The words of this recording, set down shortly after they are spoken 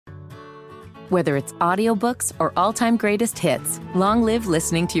Whether it's audiobooks or all-time greatest hits, long live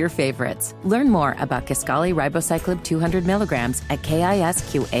listening to your favorites. Learn more about Kisqali Ribociclib 200 milligrams at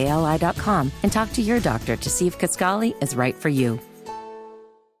KISQALI.com and talk to your doctor to see if Kisqali is right for you.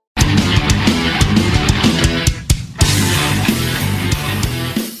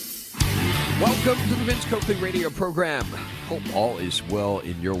 Welcome to the Vince Coakley Radio program. Hope all is well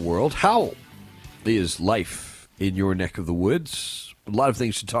in your world. How is life in your neck of the woods? A lot of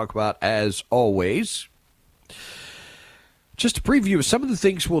things to talk about, as always. Just a preview of some of the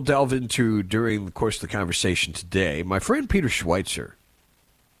things we'll delve into during the course of the conversation today. My friend Peter Schweitzer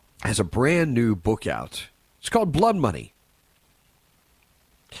has a brand new book out. It's called Blood Money.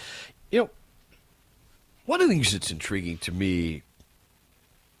 You know, one of the things that's intriguing to me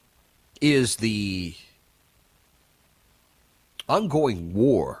is the ongoing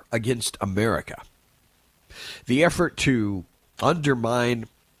war against America. The effort to undermine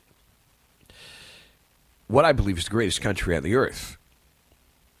what I believe is the greatest country on the earth.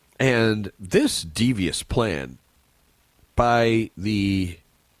 And this devious plan by the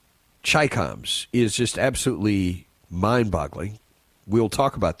Chi-Coms is just absolutely mind-boggling. We'll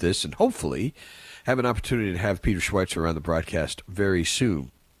talk about this and hopefully have an opportunity to have Peter Schweitzer on the broadcast very soon.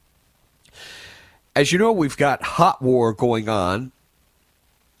 As you know, we've got hot war going on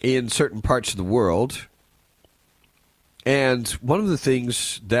in certain parts of the world. And one of the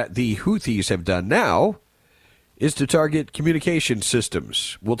things that the Houthis have done now is to target communication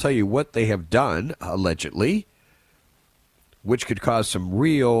systems. We'll tell you what they have done, allegedly, which could cause some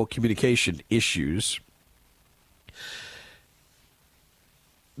real communication issues.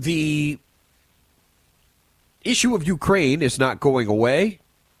 The issue of Ukraine is not going away.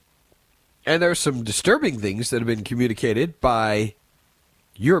 And there are some disturbing things that have been communicated by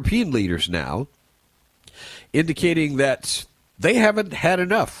European leaders now, indicating that they haven't had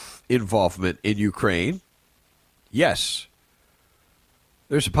enough involvement in Ukraine. Yes,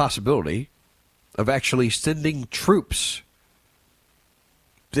 there's a possibility of actually sending troops.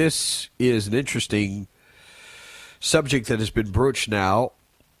 This is an interesting subject that has been broached now,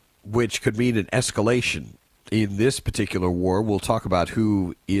 which could mean an escalation in this particular war. We'll talk about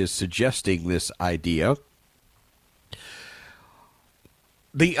who is suggesting this idea.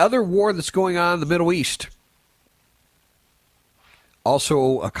 The other war that's going on in the Middle East.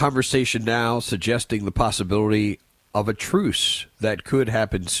 Also a conversation now suggesting the possibility of a truce that could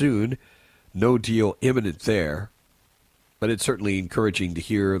happen soon. No deal imminent there. But it's certainly encouraging to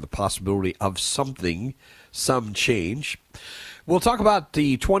hear the possibility of something, some change. We'll talk about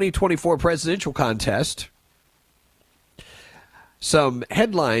the 2024 presidential contest. Some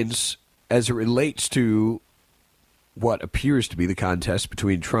headlines as it relates to what appears to be the contest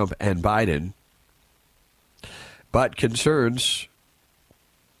between Trump and Biden, but concerns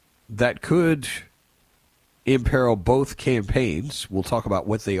that could imperil both campaigns. We'll talk about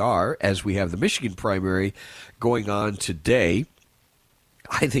what they are as we have the Michigan primary going on today.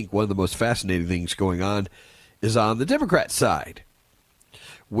 I think one of the most fascinating things going on is on the Democrat side,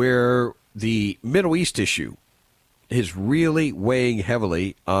 where the Middle East issue is really weighing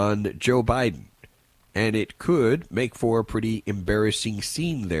heavily on Joe Biden. And it could make for a pretty embarrassing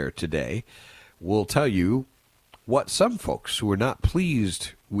scene there today. We'll tell you what some folks who are not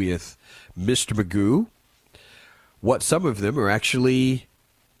pleased with Mr. Magoo, what some of them are actually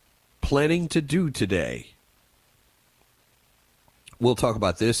planning to do today. We'll talk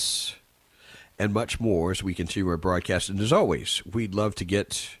about this and much more as we continue our broadcast. And as always, we'd love to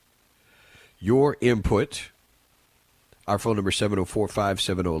get your input. Our phone number is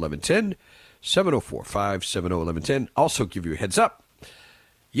 704-570-1110, 704-570-1110. Also give you a heads up.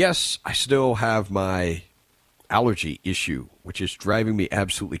 Yes, I still have my allergy issue, which is driving me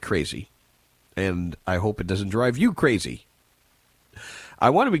absolutely crazy. And I hope it doesn't drive you crazy. I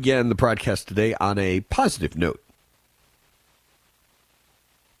want to begin the broadcast today on a positive note.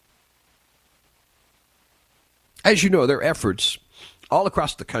 As you know, there are efforts all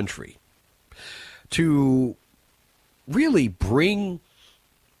across the country to really bring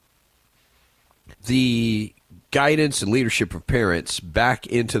the guidance and leadership of parents back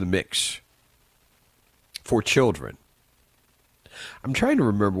into the mix for children. I'm trying to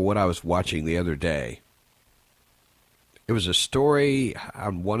remember what I was watching the other day. It was a story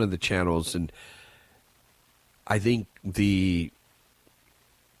on one of the channels, and I think the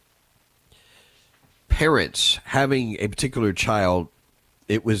parents having a particular child,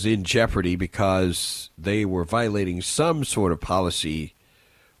 it was in jeopardy because they were violating some sort of policy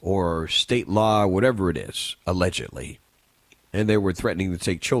or state law, whatever it is, allegedly, and they were threatening to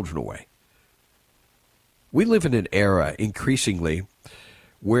take children away. We live in an era, increasingly,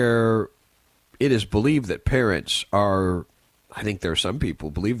 where it is believed that parents are, I think there are some people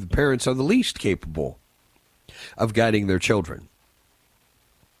who believe that parents are the least capable of guiding their children.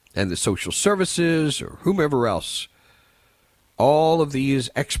 And the social services or whomever else, all of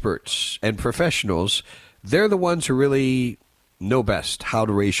these experts and professionals, they're the ones who really know best how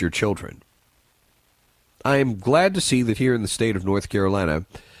to raise your children. I am glad to see that here in the state of North Carolina,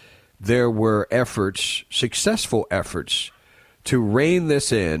 there were efforts, successful efforts, to rein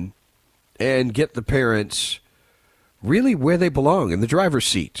this in and get the parents really where they belong, in the driver's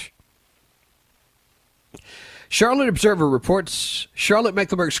seat. Charlotte Observer reports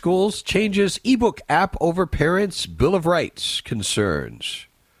Charlotte-Mecklenburg Schools changes ebook app over parents' Bill of Rights concerns.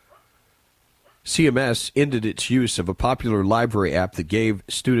 CMS ended its use of a popular library app that gave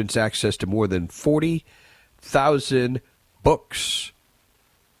students access to more than 40,000 books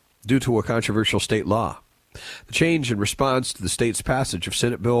due to a controversial state law. The change in response to the state's passage of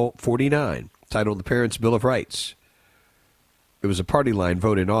Senate Bill 49, titled the Parents' Bill of Rights. It was a party line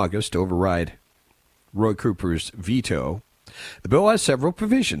vote in August to override Roy Cooper's veto. The bill has several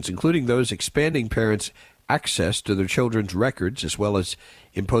provisions, including those expanding parents' access to their children's records, as well as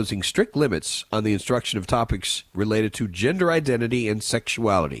imposing strict limits on the instruction of topics related to gender identity and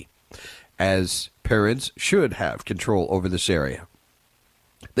sexuality, as parents should have control over this area.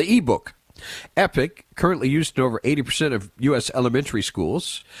 The ebook, EPIC, currently used in over 80% of U.S. elementary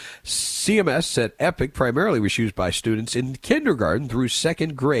schools. CMS said EPIC primarily was used by students in kindergarten through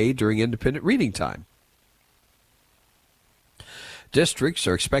second grade during independent reading time. Districts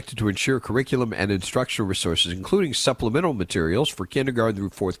are expected to ensure curriculum and instructional resources, including supplemental materials for kindergarten through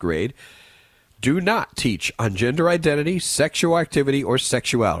fourth grade, do not teach on gender identity, sexual activity, or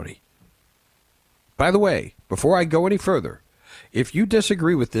sexuality. By the way, before I go any further, if you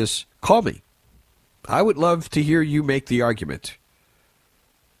disagree with this, call me. I would love to hear you make the argument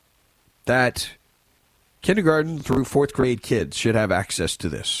that kindergarten through fourth grade kids should have access to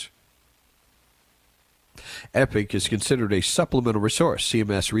this. EPIC is considered a supplemental resource.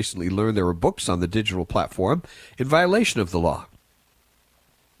 CMS recently learned there were books on the digital platform in violation of the law.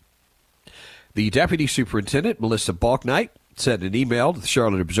 The Deputy Superintendent, Melissa Balknight, said in an email to the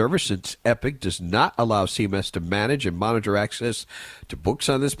Charlotte Observer, since EPIC does not allow CMS to manage and monitor access to books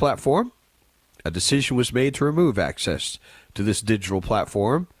on this platform, a decision was made to remove access to this digital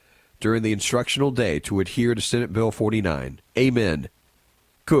platform during the instructional day to adhere to Senate Bill 49. Amen.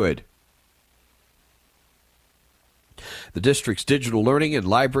 Good. The district's digital learning and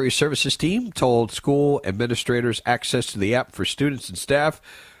library services team told school administrators access to the app for students and staff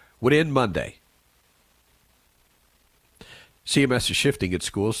would end Monday. CMS is shifting its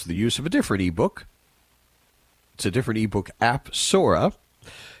schools to the use of a different ebook. It's a different ebook app, Sora.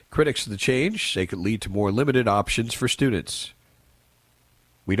 Critics of the change say it could lead to more limited options for students.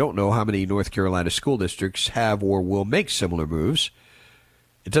 We don't know how many North Carolina school districts have or will make similar moves.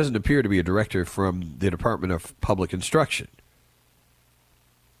 It doesn't appear to be a directive from the Department of Public Instruction.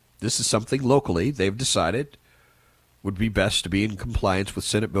 This is something locally they've decided would be best to be in compliance with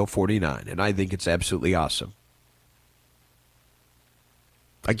Senate Bill 49, and I think it's absolutely awesome.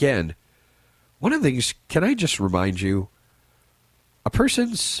 Again, one of the things, can I just remind you, a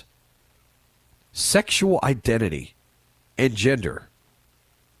person's sexual identity and gender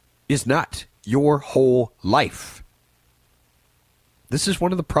is not your whole life. This is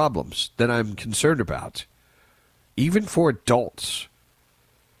one of the problems that I'm concerned about, even for adults.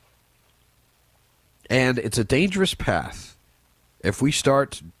 And it's a dangerous path if we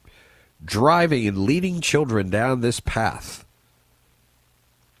start driving and leading children down this path.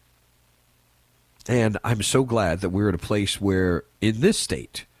 And I'm so glad that we're at a place where, in this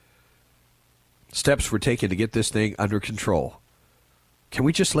state, steps were taken to get this thing under control. Can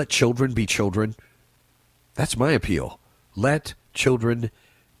we just let children be children? That's my appeal. Let children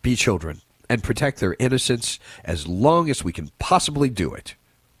be children and protect their innocence as long as we can possibly do it.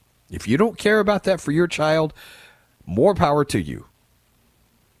 If you don't care about that for your child, more power to you.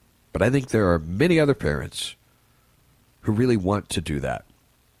 But I think there are many other parents who really want to do that.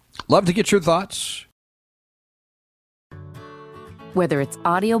 Love to get your thoughts. Whether it's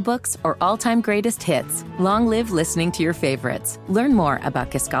audiobooks or all-time greatest hits, long live listening to your favorites. Learn more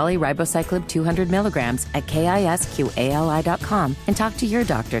about Kisqali Ribociclib 200 milligrams at KISQALI.com and talk to your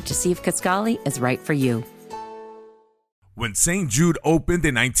doctor to see if Kisqali is right for you. When St. Jude opened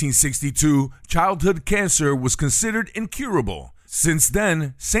in 1962, childhood cancer was considered incurable. Since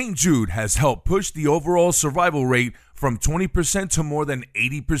then, St. Jude has helped push the overall survival rate from 20% to more than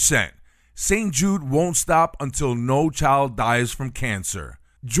 80%. St. Jude won't stop until no child dies from cancer.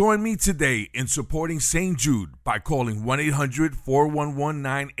 Join me today in supporting St. Jude by calling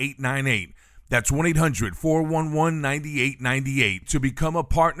 1-800-411-9898. That's 1-800-411-9898 to become a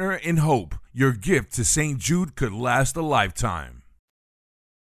partner in hope. Your gift to St. Jude could last a lifetime.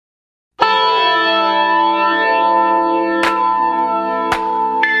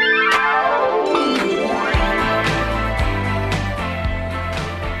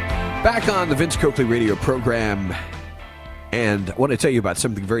 Back on the Vince Coakley radio program, and I want to tell you about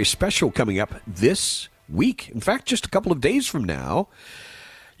something very special coming up this week. In fact, just a couple of days from now,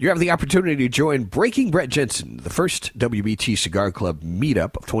 you have the opportunity to join Breaking Brett Jensen, the first WBT Cigar Club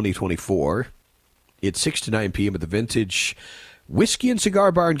meetup of 2024. It's 6 to 9 p.m. at the Vintage Whiskey and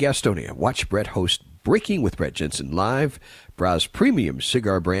Cigar Bar in Gastonia. Watch Brett host Breaking with Brett Jensen live, browse premium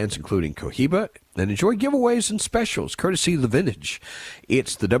cigar brands including Cohiba, and enjoy giveaways and specials courtesy of the Vintage.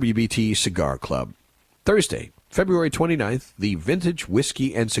 It's the WBT Cigar Club. Thursday, February 29th, the Vintage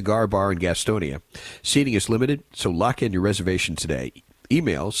Whiskey and Cigar Bar in Gastonia. Seating is limited, so lock in your reservation today.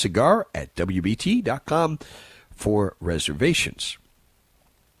 Email cigar@wbt.com for reservations.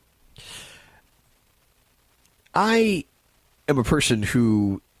 I am a person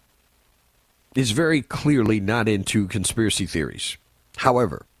who is very clearly not into conspiracy theories.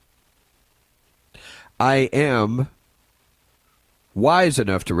 However, I am wise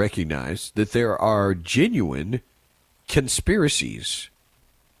enough to recognize that there are genuine conspiracies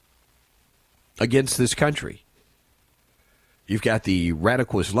against this country. You've got the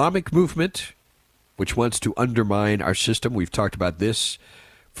radical Islamic movement, which wants to undermine our system. We've talked about this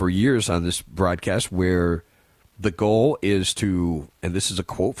for years on this broadcast, where the goal is to, and this is a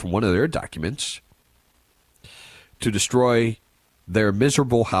quote from one of their documents, to destroy their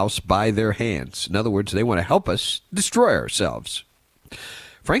miserable house by their hands. In other words, they want to help us destroy ourselves.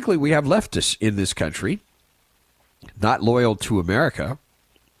 Frankly, we have leftists in this country, not loyal to America,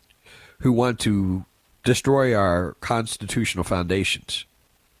 who want to destroy our constitutional foundations.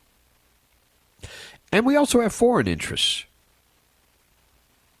 And we also have foreign interests.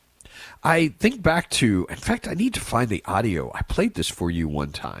 I think back to, in fact, I need to find the audio. I played this for you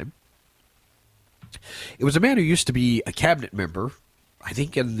one time. It was a man who used to be a cabinet member, I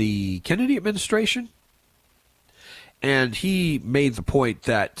think in the Kennedy administration. And he made the point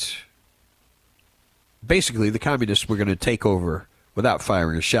that basically the communists were going to take over without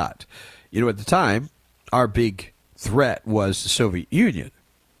firing a shot. You know, at the time, our big threat was the Soviet Union.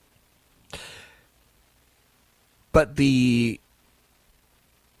 But the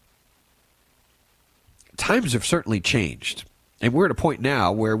times have certainly changed. And we're at a point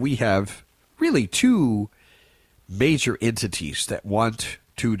now where we have really two major entities that want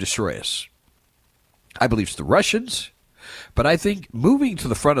to destroy us. I believe it's the Russians, but I think moving to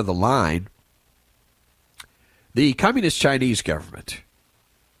the front of the line, the Communist Chinese government,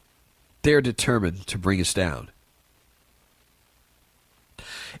 they're determined to bring us down.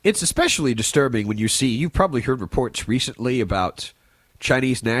 It's especially disturbing when you see, you've probably heard reports recently about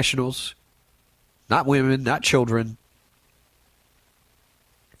Chinese nationals, not women, not children,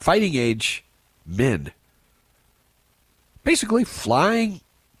 fighting age men, basically flying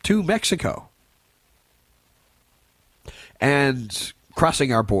to Mexico and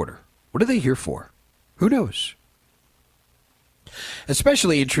crossing our border. What are they here for? Who knows?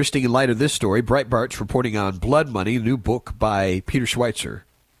 Especially interesting in light of this story, Breitbart's reporting on Blood Money, a new book by Peter Schweitzer.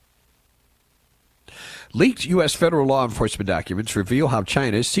 Leaked U.S. federal law enforcement documents reveal how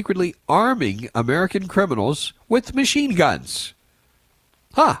China is secretly arming American criminals with machine guns.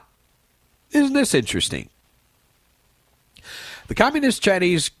 Huh. Isn't this interesting? The Communist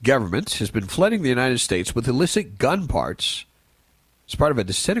Chinese government has been flooding the United States with illicit gun parts as part of a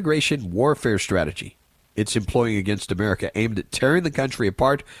disintegration warfare strategy it's employing against America aimed at tearing the country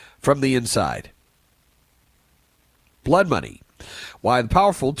apart from the inside. Blood money. Why the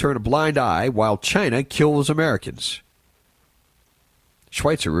powerful turn a blind eye while China kills Americans.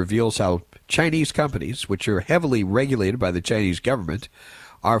 Schweitzer reveals how Chinese companies, which are heavily regulated by the Chinese government,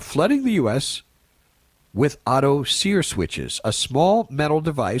 are flooding the U.S. with auto sear switches, a small metal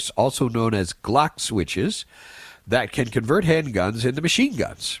device also known as Glock switches that can convert handguns into machine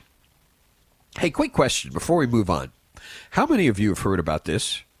guns. Hey, quick question before we move on. How many of you have heard about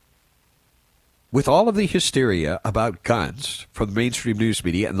this? With all of the hysteria about guns from the mainstream news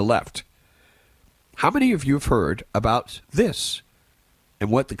media and the left, how many of you have heard about this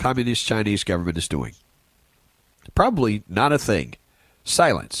and what the Communist Chinese government is doing? Probably not a thing.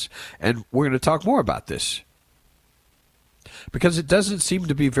 Silence. And we're going to talk more about this because it doesn't seem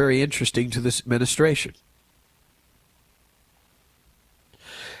to be very interesting to this administration.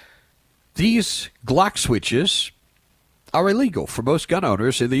 These Glock switches are illegal for most gun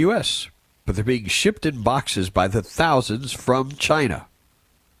owners in the U.S., but they're being shipped in boxes by the thousands from China.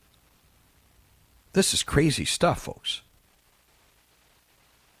 This is crazy stuff, folks.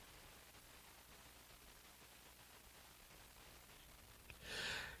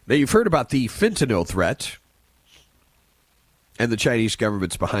 Now, you've heard about the fentanyl threat, and the Chinese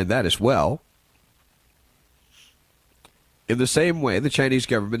government's behind that as well. In the same way, the Chinese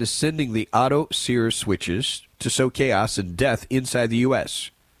government is sending the auto sear switches to sow chaos and death inside the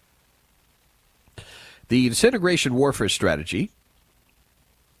U.S. The disintegration warfare strategy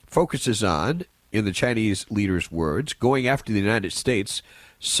focuses on, in the Chinese leader's words, going after the United States'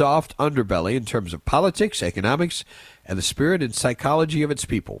 soft underbelly in terms of politics, economics, and the spirit and psychology of its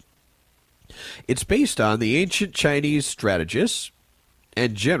people. It's based on the ancient Chinese strategist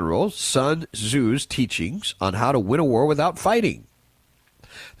and general Sun Tzu's teachings on how to win a war without fighting.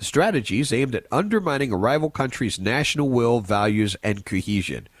 The strategy is aimed at undermining a rival country's national will, values, and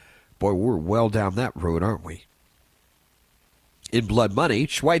cohesion. Boy, we're well down that road, aren't we? In Blood Money,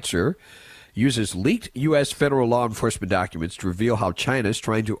 Schweitzer uses leaked U.S. federal law enforcement documents to reveal how China is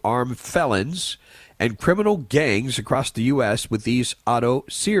trying to arm felons and criminal gangs across the U.S. with these auto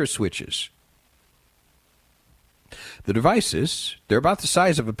sear switches. The devices, they're about the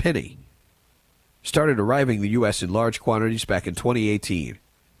size of a penny, started arriving in the U.S. in large quantities back in 2018.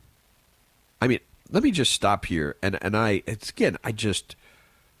 I mean, let me just stop here, and I just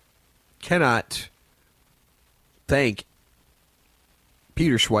cannot thank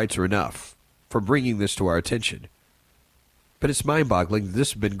Peter Schweitzer enough for bringing this to our attention. But it's mind-boggling that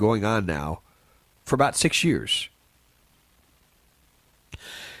this has been going on now for about 6 years.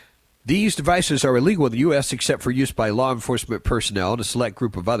 These devices are illegal in the U.S. except for use by law enforcement personnel and a select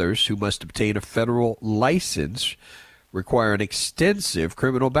group of others who must obtain a federal license, require an extensive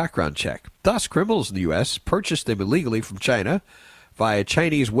criminal background check. Thus, criminals in the U.S. purchase them illegally from China via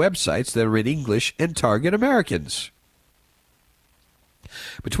Chinese websites that are in English and target Americans.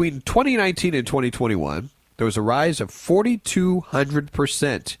 Between 2019 and 2021, there was a rise of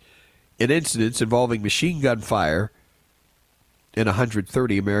 4,200% in incidents involving machine gun fire in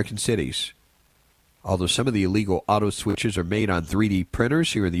 130 American cities. Although some of the illegal auto switches are made on 3D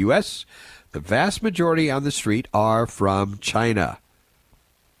printers here in the U.S., the vast majority on the street are from China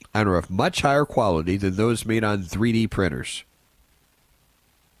and are of much higher quality than those made on 3D printers.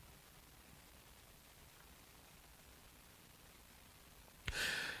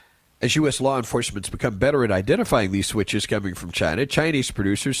 As U.S. law enforcement's become better at identifying these switches coming from China, Chinese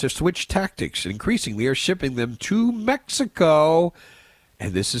producers have switched tactics and increasingly are shipping them to Mexico.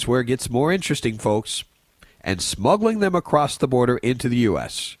 And this is where it gets more interesting, folks, and smuggling them across the border into the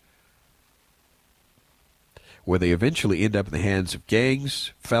U.S., where they eventually end up in the hands of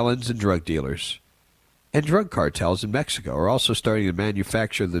gangs, felons, and drug dealers. And drug cartels in Mexico are also starting to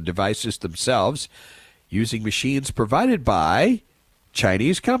manufacture the devices themselves using machines provided by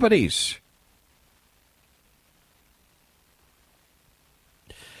Chinese companies.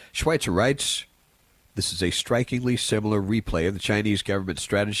 Schweitzer writes, this is a strikingly similar replay of the Chinese government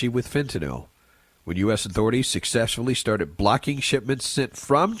strategy with fentanyl. When U.S. authorities successfully started blocking shipments sent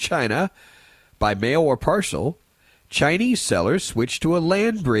from China by mail or parcel, Chinese sellers switched to a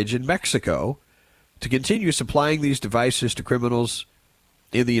land bridge in Mexico to continue supplying these devices to criminals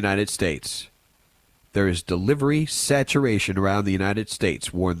in the United States. There is delivery saturation around the United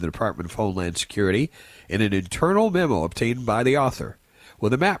States, warned the Department of Homeland Security in an internal memo obtained by the author,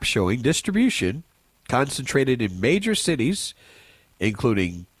 with a map showing distribution concentrated in major cities,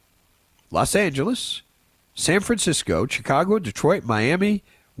 including Los Angeles, San Francisco, Chicago, Detroit, Miami,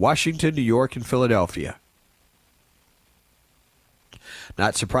 Washington, New York, and Philadelphia.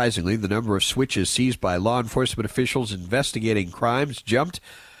 Not surprisingly, the number of switches seized by law enforcement officials investigating crimes jumped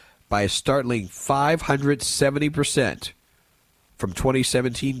by a startling 570% from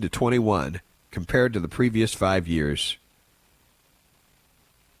 2017 to 21 compared to the previous 5 years.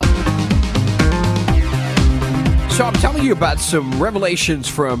 So I'm telling you about some revelations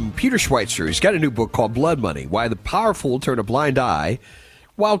from Peter Schweitzer. He's got a new book called Blood Money, Why the Powerful Turn a Blind Eye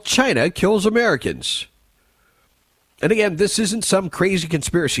While China Kills Americans. And again, this isn't some crazy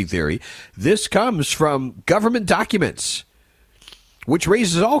conspiracy theory. This comes from government documents, which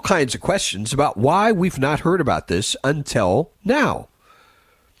raises all kinds of questions about why we've not heard about this until now.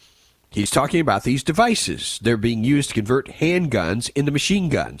 He's talking about these devices. They're being used to convert handguns into machine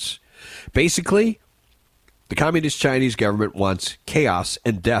guns. Basically, the Communist Chinese government wants chaos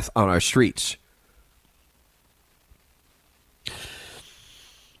and death on our streets.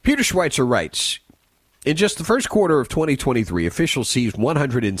 Peter Schweitzer writes, in just the first quarter of 2023, officials seized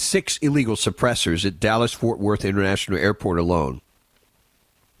 106 illegal suppressors at Dallas-Fort Worth International Airport alone.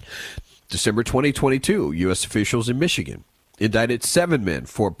 December 2022, U.S. officials in Michigan indicted 7 men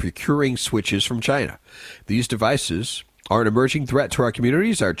for procuring switches from China. These devices are an emerging threat to our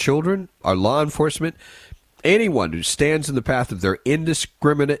communities, our children, our law enforcement, anyone who stands in the path of their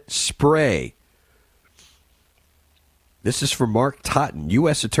indiscriminate spray. This is from Mark Totten,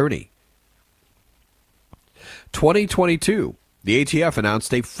 U.S. Attorney. 2022, the ATF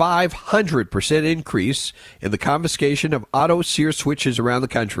announced a 500% increase in the confiscation of auto sear switches around the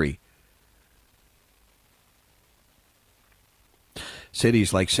country.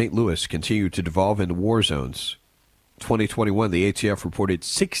 Cities like St. Louis continue to devolve into war zones. 2021, the ATF reported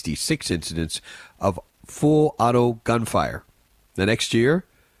 66 incidents of full auto gunfire. The next year,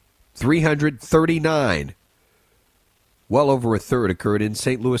 339. Well over a third occurred in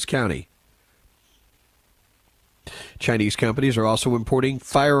St. Louis County. Chinese companies are also importing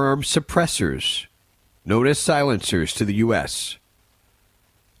firearm suppressors, known as silencers, to the U.S.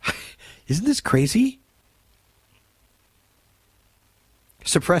 Isn't this crazy?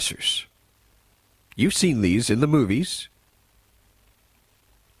 Suppressors. You've seen these in the movies.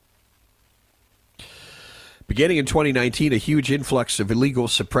 Beginning in 2019, a huge influx of illegal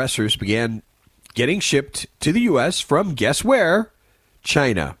suppressors began getting shipped to the U.S. from, guess where?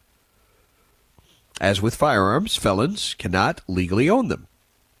 China. As with firearms, felons cannot legally own them.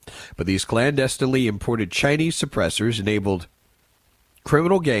 But these clandestinely imported Chinese suppressors enabled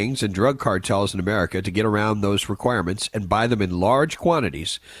criminal gangs and drug cartels in America to get around those requirements and buy them in large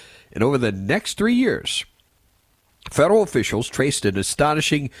quantities. And over the next 3 years, federal officials traced an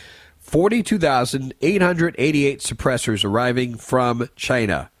astonishing 42,888 suppressors arriving from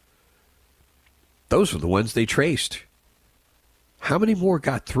China. Those were the ones they traced. How many more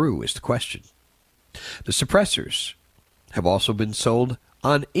got through is the question. The suppressors have also been sold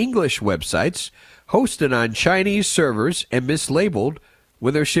on English websites, hosted on Chinese servers, and mislabeled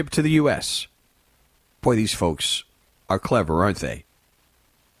when they're shipped to the U.S. Boy, these folks are clever, aren't they?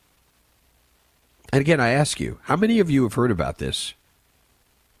 And again, I ask you, how many of you have heard about this?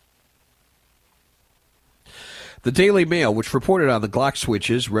 The Daily Mail, which reported on the Glock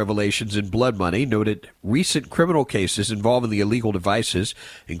switches, revelations, and blood money, noted recent criminal cases involving the illegal devices,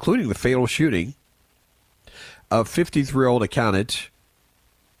 including the fatal shooting of 53-year-old accountant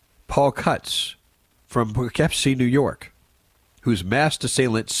Paul Cutts from Poughkeepsie, New York, whose masked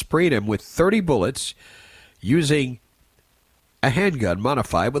assailant sprayed him with 30 bullets using a handgun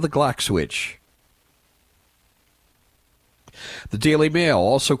modified with a Glock switch. The Daily Mail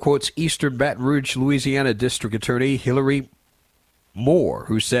also quotes Eastern Baton Rouge, Louisiana District Attorney Hillary Moore,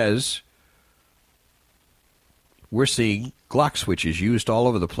 who says, "We're seeing Glock switches used all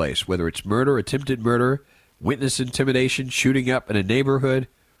over the place, whether it's murder, attempted murder, witness intimidation, shooting up in a neighborhood,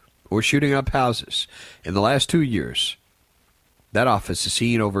 or shooting up houses. In the last 2 years, that office has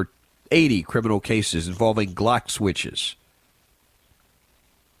seen over 80 criminal cases involving Glock switches."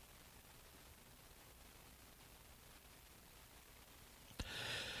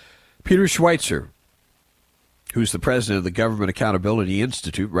 Peter Schweitzer, who's the president of the Government Accountability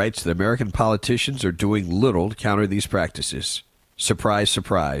Institute, writes that American politicians are doing little to counter these practices. Surprise,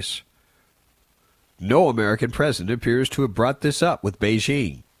 surprise. No American president appears to have brought this up with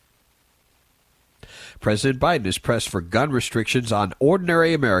Beijing. President Biden has pressed for gun restrictions on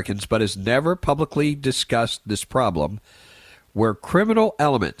ordinary Americans, but has never publicly discussed this problem where criminal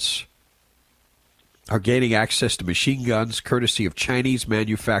elements are gaining access to machine guns courtesy of Chinese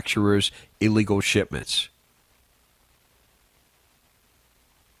manufacturers' illegal shipments.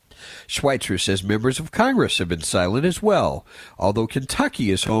 Schweitzer says members of Congress have been silent as well, although Kentucky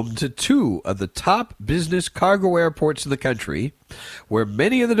is home to 2 of the top business cargo airports in the country, where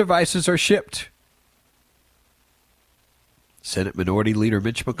many of the devices are shipped. Senate Minority Leader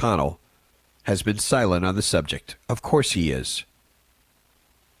Mitch McConnell has been silent on the subject. Of course he is.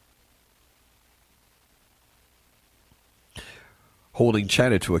 Holding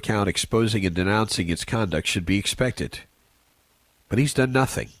China to account, exposing and denouncing its conduct should be expected. But he's done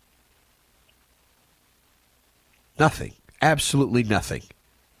nothing. Nothing. Absolutely nothing.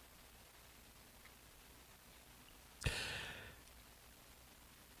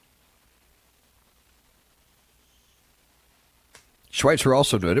 Schweitzer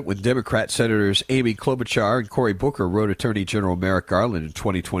also noted when Democrat Senators Amy Klobuchar and Cory Booker wrote Attorney General Merrick Garland in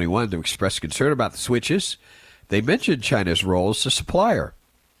 2021 to express concern about the switches, they mentioned China's role as a supplier,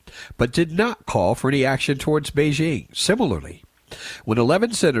 but did not call for any action towards Beijing. Similarly, when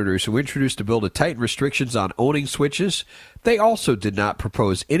 11 senators who introduced a bill to tighten restrictions on owning switches, they also did not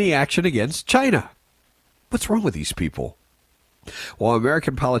propose any action against China. What's wrong with these people? While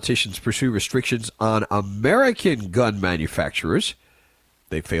American politicians pursue restrictions on American gun manufacturers,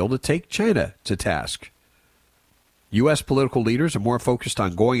 they fail to take China to task. U.S. political leaders are more focused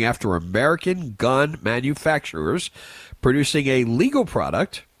on going after American gun manufacturers producing a legal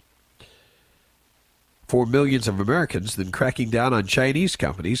product for millions of Americans than cracking down on Chinese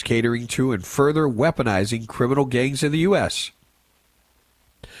companies catering to and further weaponizing criminal gangs in the U.S.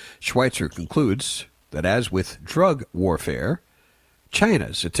 Schweitzer concludes that as with drug warfare,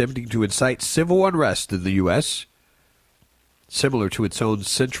 China's attempting to incite civil unrest in the U.S., similar to its own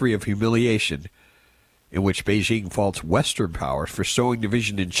century of humiliation, in which Beijing faults Western powers for sowing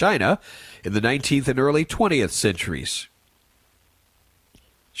division in China in the 19th and early 20th centuries.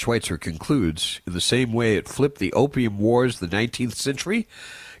 Schweitzer concludes, in the same way it flipped the Opium Wars of the 19th century,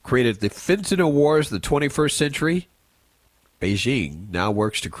 created the Fentanyl Wars of the 21st century, Beijing now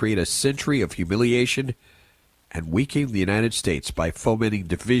works to create a century of humiliation and weakening the United States by fomenting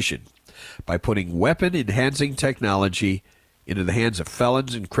division, by putting weapon-enhancing technology into the hands of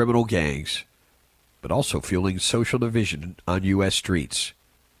felons and criminal gangs, but also fueling social division on U.S. streets.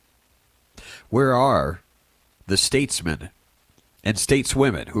 Where are the statesmen and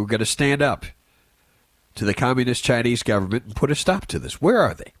stateswomen who are going to stand up to the communist Chinese government and put a stop to this? Where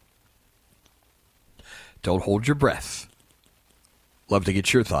are they? Don't hold your breath. Love to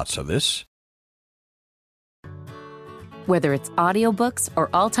get your thoughts on this. Whether it's audiobooks or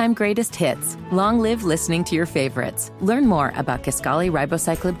all-time greatest hits, long live listening to your favorites. Learn more about Kisqali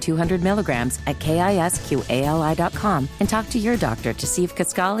Ribociclib 200 milligrams at KISQALI.com and talk to your doctor to see if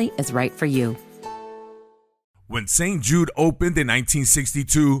Kisqali is right for you. When St. Jude opened in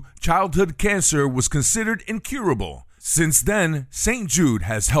 1962, childhood cancer was considered incurable. Since then, St. Jude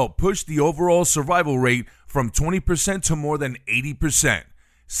has helped push the overall survival rate from 20% to more than 80%.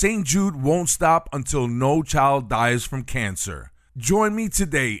 St. Jude won't stop until no child dies from cancer. Join me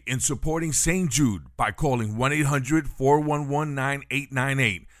today in supporting St. Jude by calling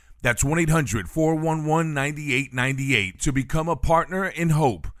 1-800-411-9898. That's 1-800-411-9898 to become a partner in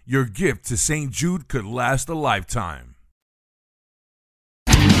hope. Your gift to St. Jude could last a lifetime.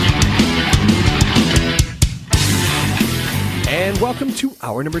 And welcome to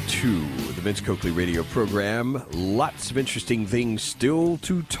hour number 2 of the Vince Coakley radio program. Lots of interesting things still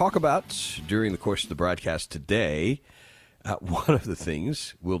to talk about during the course of the broadcast today. One of the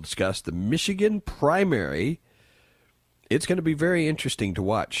things we'll discuss, the Michigan primary. It's going to be very interesting to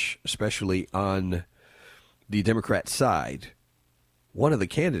watch, especially on the Democrat side. One of the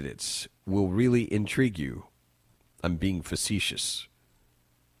candidates will really intrigue you. I'm being facetious,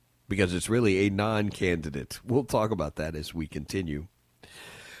 because it's really a non-candidate. We'll talk about that as we continue.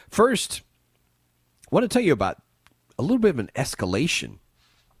 First, I want to tell you about a little bit of an escalation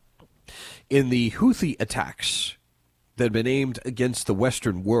in the Houthi attacks that have been aimed against the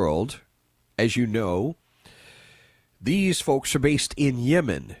Western world. As you know, these folks are based in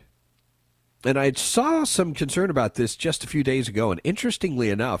Yemen. And I saw some concern about this just a few days ago, and interestingly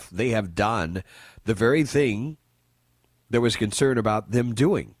enough, they have done the very thing there was concern about them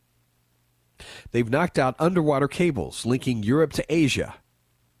doing. They've knocked out underwater cables linking Europe to Asia.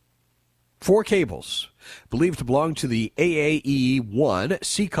 4 cables, believed to belong to the AAE-1,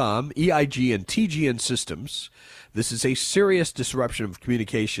 CCOM, EIG, and TGN systems. This is a serious disruption of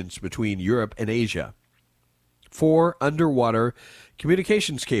communications between Europe and Asia. 4 underwater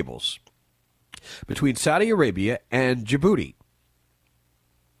communications cables between Saudi Arabia and Djibouti.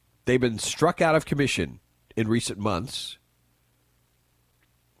 They've been struck out of commission in recent months.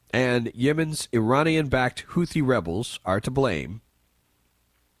 And Yemen's Iranian-backed Houthi rebels are to blame.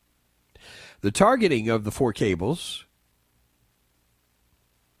 The targeting of the 4 cables,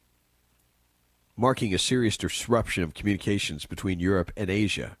 marking a serious disruption of communications between Europe and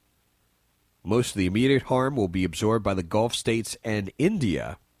Asia. Most of the immediate harm will be absorbed by the Gulf states and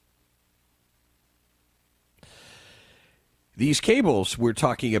India. These cables we're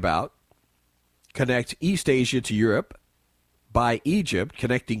talking about connect East Asia to Europe by Egypt,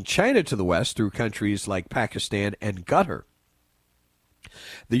 connecting China to the west through countries like Pakistan and Qatar.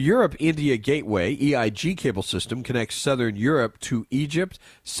 The Europe-India Gateway, EIG cable system, connects southern Europe to Egypt,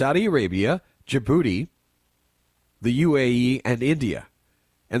 Saudi Arabia, Djibouti, the UAE, and India.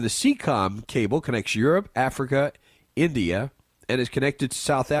 And the CCOM cable connects Europe, Africa, India, and is connected to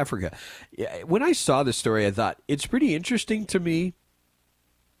South Africa. When I saw this story, I thought, it's pretty interesting to me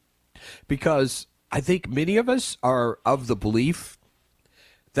because I think many of us are of the belief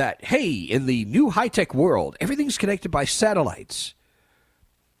that, hey, in the new high-tech world, everything's connected by satellites,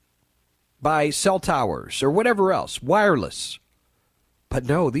 by cell towers, or whatever else, wireless. But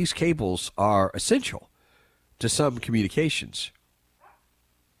no, these cables are essential to some communications.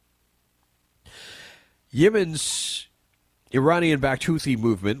 Yemen's Iranian-backed Houthi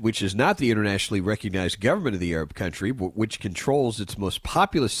movement, which is not the internationally recognized government of the Arab country, but which controls its most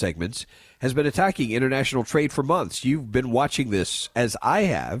populous segments, has been attacking international trade for months. You've been watching this, as I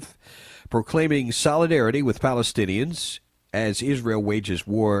have, proclaiming solidarity with Palestinians as Israel wages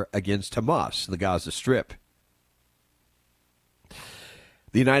war against Hamas in the Gaza Strip.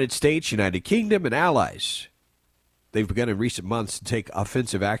 The United States, United Kingdom, and allies, they've begun in recent months to take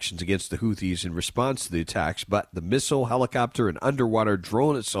offensive actions against the Houthis in response to the attacks, but the missile, helicopter, and underwater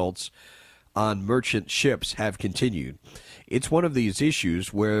drone assaults on merchant ships have continued. It's one of these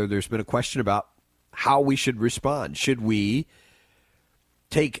issues where there's been a question about how we should respond. Should we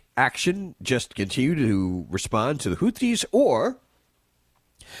take action, just continue to respond to the Houthis, or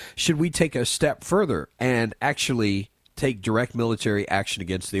should we take a step further and actually take direct military action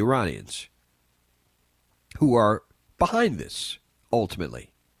against the Iranians, who are behind this,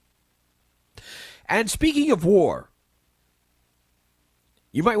 ultimately? And speaking of war,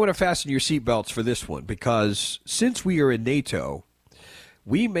 you might want to fasten your seatbelts for this one, because since we are in NATO,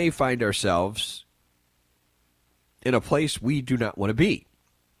 we may find ourselves in a place we do not want to be.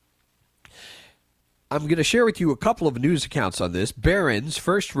 I'm going to share with you a couple of news accounts on this. Barron's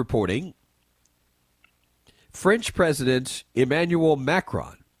first reporting French President Emmanuel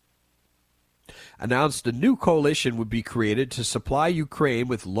Macron announced a new coalition would be created to supply Ukraine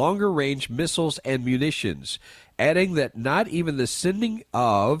with longer-range missiles and munitions, adding that not even the sending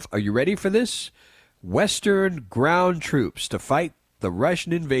of, are you ready for this, Western ground troops to fight the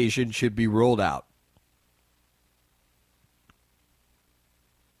Russian invasion should be rolled out.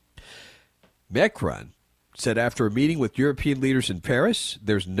 Macron said after a meeting with European leaders in Paris,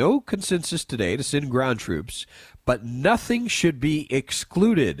 there's no consensus today to send ground troops, but nothing should be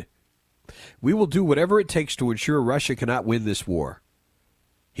excluded. We will do whatever it takes to ensure Russia cannot win this war.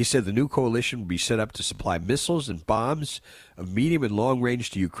 He said the new coalition will be set up to supply missiles and bombs of medium and long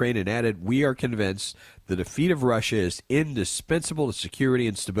range to Ukraine, and added, we are convinced the defeat of Russia is indispensable to security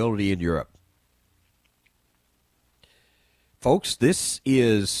and stability in Europe. Folks, this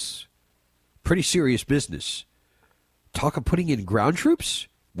is pretty serious business. Talk of putting in ground troops?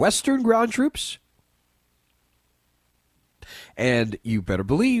 Western ground troops? And you better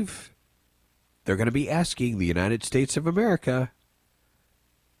believe they're going to be asking the United States of America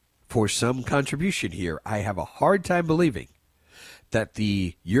for some contribution here. I have a hard time believing that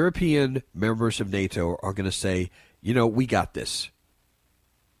the European members of NATO are going to say, you know, we got this.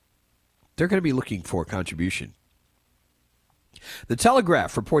 They're going to be looking for a contribution. The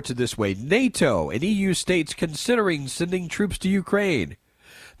Telegraph reports it this way: NATO and EU states considering sending troops to Ukraine.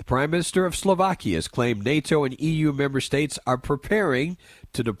 The Prime Minister of Slovakia has claimed NATO and EU member states are preparing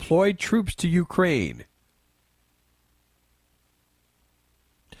to deploy troops to Ukraine.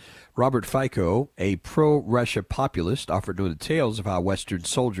 Robert Fico, a pro-Russia populist, offered no details of how Western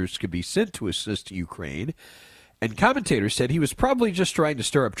soldiers could be sent to assist Ukraine, and commentators said he was probably just trying to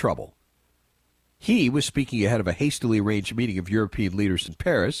stir up trouble. He was speaking ahead of a hastily arranged meeting of European leaders in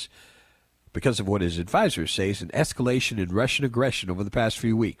Paris because of what his advisors say is an escalation in Russian aggression over the past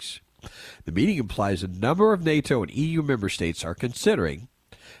few weeks. The meeting implies a number of NATO and EU member states are considering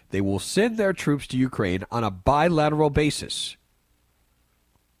they will send their troops to Ukraine on a bilateral basis.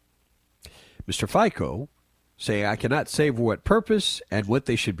 Mr. Fico saying, I cannot say for what purpose and what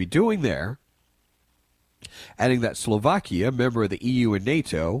they should be doing there, adding that Slovakia, a member of the EU and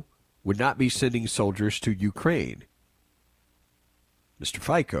NATO, would not be sending soldiers to Ukraine. Mr.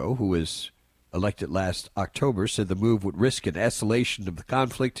 Fico, who was elected last October, said the move would risk an escalation of the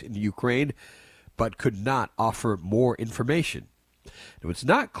conflict in Ukraine, but could not offer more information. Now, it's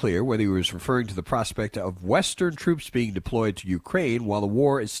not clear whether he was referring to the prospect of Western troops being deployed to Ukraine while the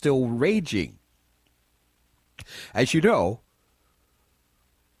war is still raging. As you know,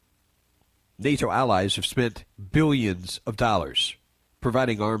 NATO allies have spent billions of dollars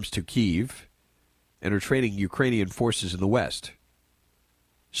providing arms to Kyiv and are training Ukrainian forces in the West.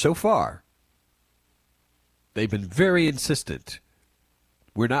 So far, they've been very insistent.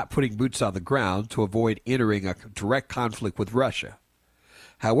 We're not putting boots on the ground to avoid entering a direct conflict with Russia.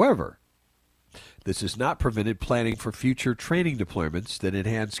 However, this has not prevented planning for future training deployments that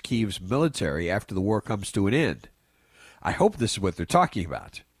enhance Kyiv's military after the war comes to an end. I hope this is what they're talking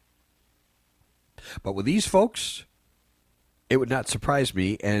about. But with these folks, it would not surprise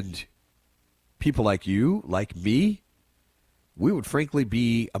me, and people like you, like me, we would frankly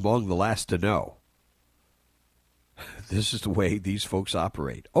be among the last to know. This is the way these folks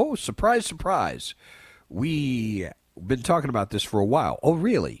operate. Oh, surprise, surprise. We've been talking about this for a while. Oh,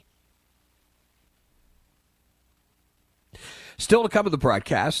 really? Still to come in the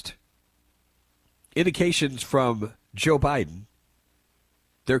broadcast, indications from Joe Biden,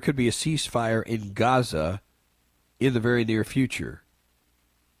 there could be a ceasefire in Gaza in the very near future.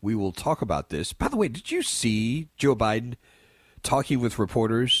 We will talk about this. By the way, did you see Joe Biden talking with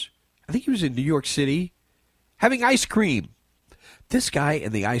reporters? I think he was in New York City having ice cream. This guy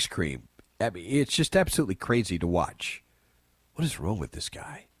and the ice cream, I mean, it's just absolutely crazy to watch. What is wrong with this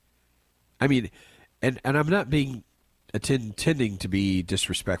guy? I mean, and I'm not being intending to be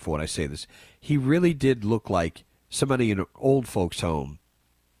disrespectful when I say this. He really did look like somebody in an old folks' home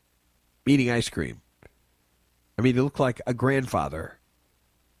eating ice cream. I mean, he looked like a grandfather.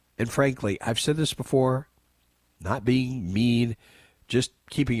 And frankly, I've said this before, not being mean, just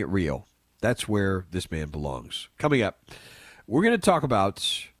keeping it real. That's where this man belongs. Coming up, we're going to talk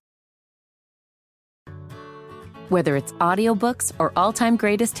about... Whether it's audiobooks or all-time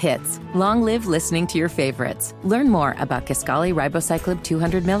greatest hits, long live listening to your favorites. Learn more about Kisqali Ribociclib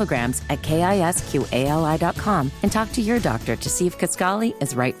 200 milligrams at KISQALI.com and talk to your doctor to see if Kisqali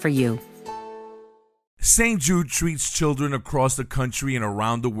is right for you. St. Jude treats children across the country and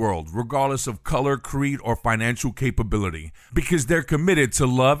around the world, regardless of color, creed, or financial capability, because they're committed to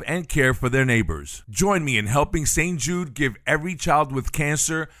love and care for their neighbors. Join me in helping St. Jude give every child with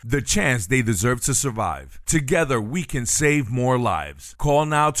cancer the chance they deserve to survive. Together, we can save more lives. Call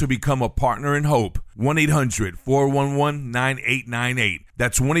now to become a partner in hope. 1-800-411-9898.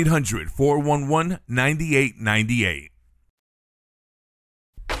 That's 1-800-411-9898.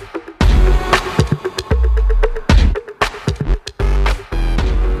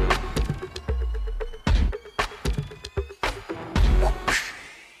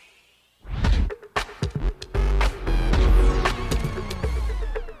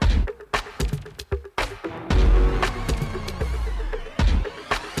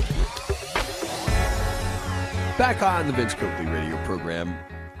 Back on the Vince Coakley radio program,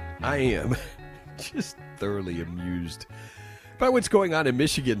 I am just thoroughly amused by what's going on in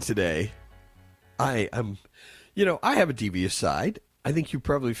Michigan today. I have a devious side. I think you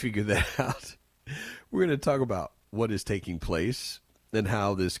probably figured that out. We're going to talk about what is taking place and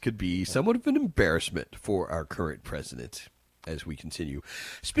how this could be somewhat of an embarrassment for our current president as we continue.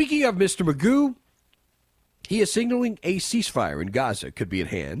 Speaking of Mr. Magoo, he is signaling a ceasefire in Gaza could be at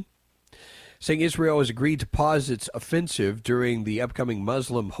hand, saying Israel has agreed to pause its offensive during the upcoming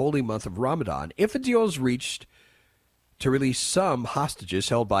Muslim holy month of Ramadan if a deal is reached to release some hostages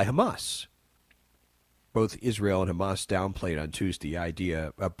held by Hamas. Both Israel and Hamas downplayed on Tuesday the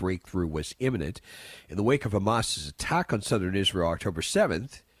idea a breakthrough was imminent. In the wake of Hamas's attack on southern Israel October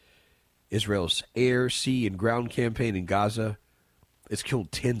 7th, Israel's air, sea, and ground campaign in Gaza has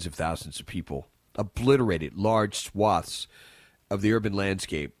killed tens of thousands of people, obliterated large swaths of the urban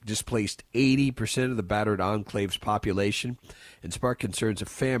landscape, displaced 80% of the battered enclave's population, and sparked concerns of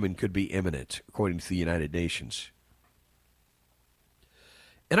famine could be imminent, according to the United Nations.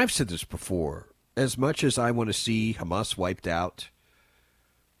 And I've said this before, as much as I want to see Hamas wiped out,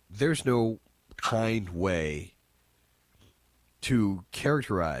 there's no kind way to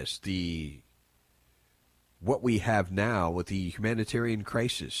characterize what we have now with the humanitarian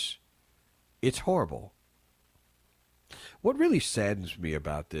crisis. It's horrible. What really saddens me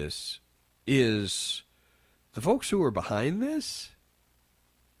about this is the folks who are behind this,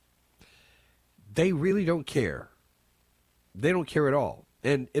 they really don't care. They don't care at all.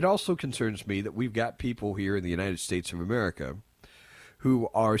 And it also concerns me that we've got people here in the United States of America who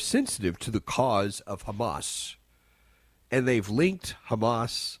are sensitive to the cause of Hamas. And they've linked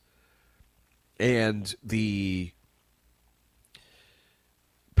Hamas and the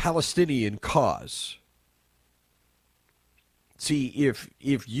Palestinian cause. See,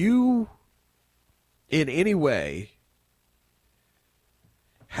 if you in any way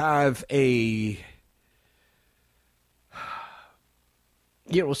have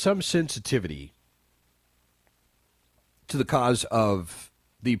some sensitivity to the cause of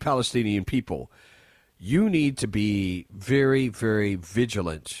the Palestinian people, you need to be very, very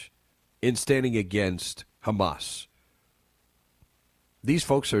vigilant in standing against Hamas. These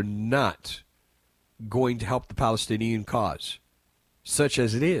folks are not going to help the Palestinian cause, such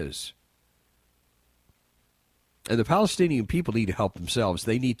as it is. And the Palestinian people need to help themselves.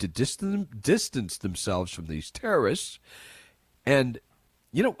 They need to distance themselves from these terrorists. And,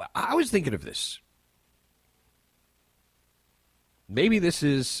 I was thinking of this. Maybe this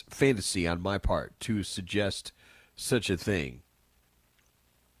is fantasy on my part to suggest such a thing.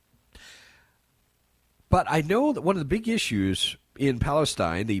 But I know that one of the big issues in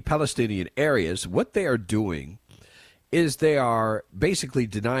Palestine, the Palestinian areas, what they are doing is they are basically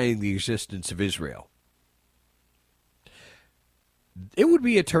denying the existence of Israel. It would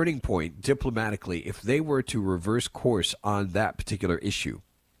be a turning point diplomatically if they were to reverse course on that particular issue.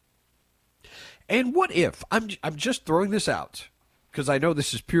 And what if, I'm just throwing this out, because I know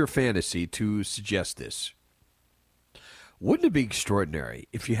this is pure fantasy to suggest this. Wouldn't it be extraordinary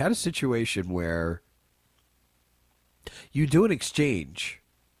if you had a situation where you do an exchange,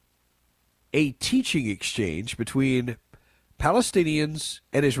 a teaching exchange between Palestinians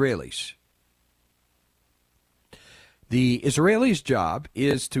and Israelis? The Israelis' job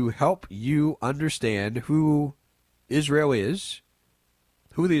is to help you understand who Israel is,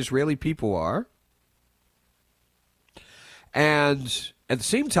 who the Israeli people are, and at the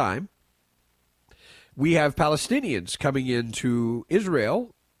same time, we have Palestinians coming into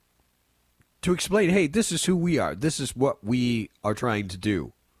Israel to explain, hey, this is who we are. This is what we are trying to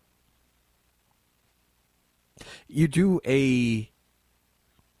do. You do an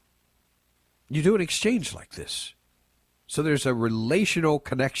exchange like this. So there's a relational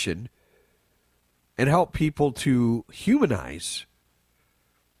connection and help people to humanize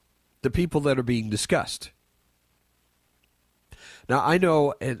the people that are being discussed. Now, I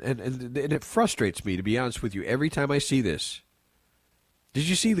know, and it frustrates me, to be honest with you, every time I see this. Did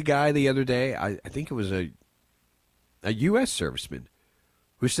you see the guy the other day? I think it was a U.S. serviceman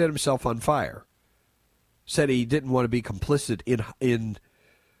who set himself on fire. Said he didn't want to be complicit in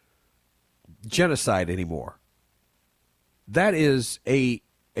genocide anymore. That is a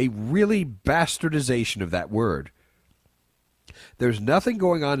really bastardization of that word. There's nothing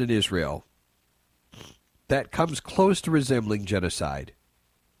going on in Israel that comes close to resembling genocide.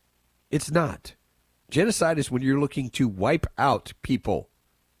 It's not. Genocide is when you're looking to wipe out people.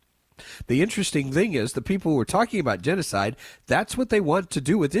 The interesting thing is the people who are talking about genocide, that's what they want to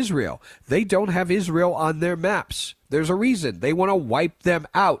do with Israel. They don't have Israel on their maps. There's a reason. They want to wipe them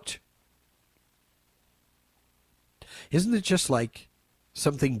out. Isn't it just like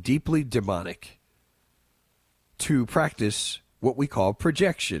something deeply demonic to practice what we call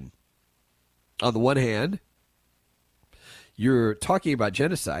projection? On the one hand, you're talking about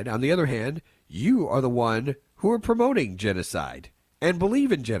genocide. On the other hand, you are the one who are promoting genocide and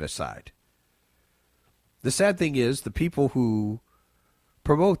believe in genocide. The sad thing is the people who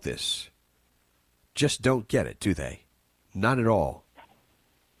promote this just don't get it, do they? Not at all.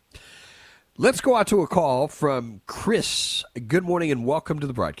 Let's go out to a call from Chris. Good morning and welcome to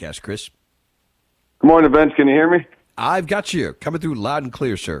the broadcast, Chris. Good morning, Vince. Can you hear me? I've got you. Coming through loud and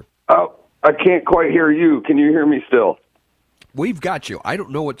clear, sir. Oh, I can't quite hear you. Can you hear me still? We've got you. I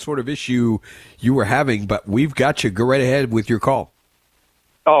don't know what sort of issue you were having, but we've got you. Go right ahead with your call.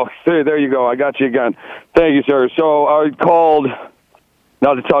 Oh, there you go. I got you again. Thank you, sir. So I called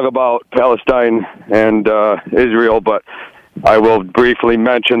not to talk about Palestine and Israel, but I will briefly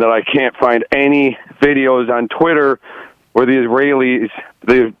mention that I can't find any videos on Twitter where the Israelis,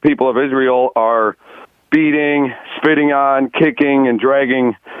 the people of Israel, are beating, spitting on, kicking, and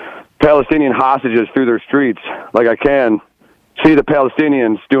dragging Palestinian hostages through their streets like I can see the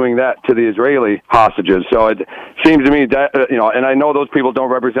Palestinians doing that to the Israeli hostages. So it seems to me that, and I know those people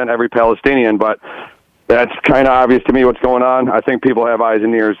don't represent every Palestinian, but that's kind of obvious to me what's going on. I think people have eyes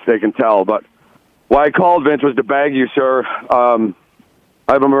and ears. They can tell. But why I called, Vince, was to bag you, sir. I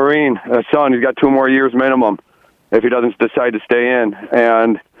have a Marine, a son. He's got 2 more years minimum if he doesn't decide to stay in.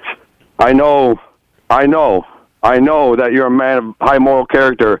 And I know that you're a man of high moral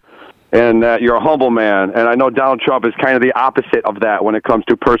character and that you're a humble man. And I know Donald Trump is kind of the opposite of that when it comes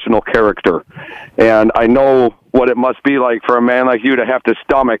to personal character. And I know what it must be like for a man like you to have to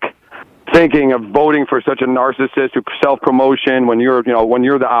stomach thinking of voting for such a narcissist who self-promotion when you're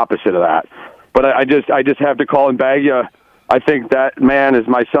the opposite of that. But I just have to call and bag you. I think that man is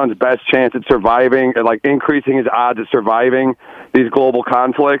my son's best chance at surviving, like increasing his odds at surviving these global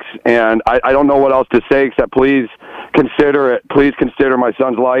conflicts. And I don't know what else to say except please consider it. Please consider my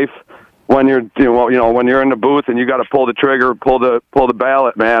son's life when you're when you're in the booth and you got to pull the trigger, pull the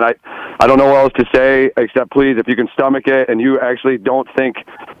ballot, man. I don't know what else to say except please, if you can stomach it and you actually don't think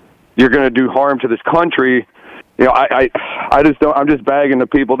you're going to do harm to this country. I'm just bagging the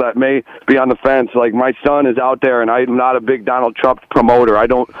people that may be on the fence. Like, my son is out there, and I'm not a big Donald Trump promoter. I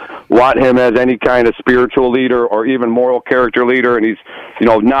don't want him as any kind of spiritual leader or even moral character leader, and he's,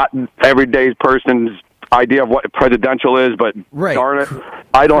 not everyday person's idea of what presidential is, but right. Darn it,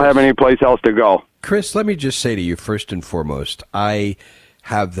 I don't have any place else to go. Chris, let me just say to you, first and foremost, I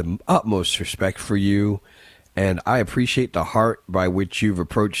have the utmost respect for you. And I appreciate the heart by which you've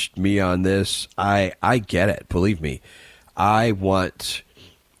approached me on this. I get it. Believe me. I want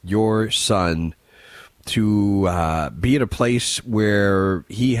your son to be in a place where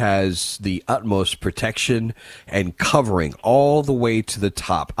he has the utmost protection and covering all the way to the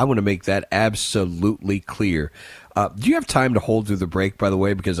top. I want to make that absolutely clear. Do you have time to hold through the break, by the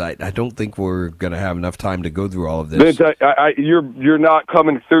way? Because I don't think we're going to have enough time to go through all of this. Vince, you're not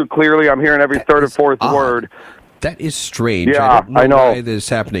coming through clearly. I'm hearing every third or fourth word. That is strange. Yeah, I know why this is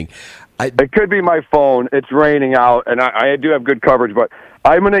happening. It could be my phone. It's raining out, and I do have good coverage, but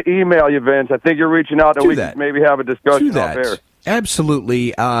I'm going to email you, Vince. I think you're reaching out, and we can maybe have a discussion out there.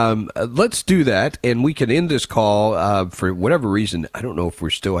 Absolutely. Let's do that, and we can end this call for whatever reason. I don't know if we're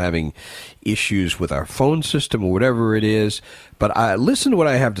still having issues with our phone system or whatever it is, but listen to what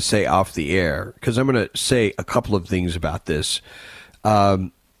I have to say off the air, because I'm going to say a couple of things about this.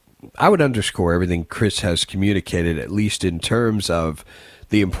 I would underscore everything Chris has communicated, at least in terms of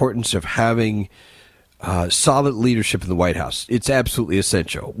the importance of having solid leadership in the White House. It's absolutely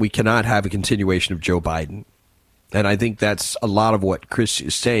essential. We cannot have a continuation of Joe Biden. And I think that's a lot of what Chris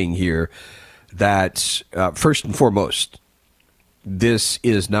is saying here, that first and foremost, this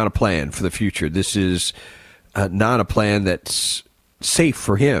is not a plan for the future. This is not a plan that's safe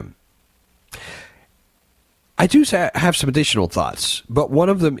for him. I do have some additional thoughts, but one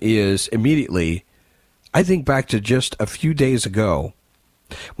of them is immediately, I think back to just a few days ago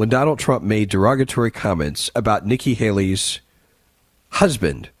when Donald Trump made derogatory comments about Nikki Haley's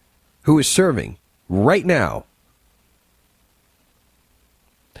husband, who is serving right now.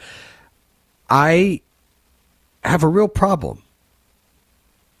 I have a real problem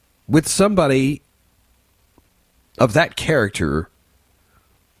with somebody of that character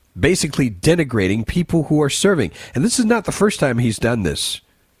basically denigrating people who are serving. And this is not the first time he's done this.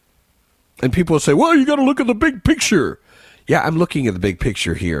 And people say, well, you got to look at the big picture. Yeah, I'm looking at the big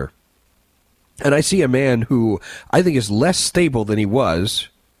picture here. And I see a man who I think is less stable than he was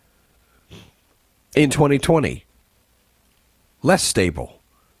in 2020. Less stable.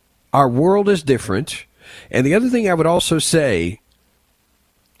 Our world is different. And the other thing I would also say,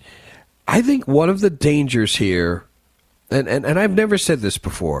 I think one of the dangers here, and I've never said this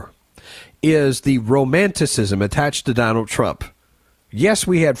before, is the romanticism attached to Donald Trump. Yes,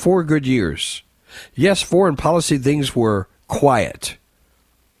 we had 4 good years. Yes, foreign policy things were quiet.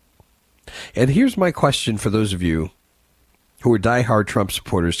 And here's my question for those of you who are diehard Trump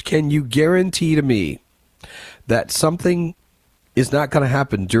supporters. Can you guarantee to me that something is not going to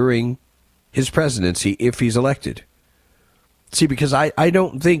happen during his presidency if he's elected? See, because I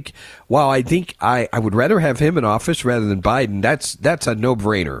don't think, while I think I would rather have him in office rather than Biden, that's a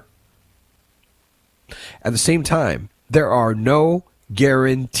no-brainer. At the same time, there are no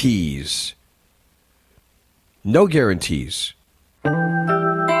guarantees. No guarantees.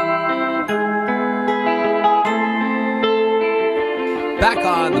 Back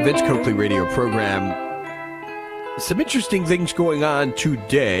on the Vince Coakley radio program, some interesting things going on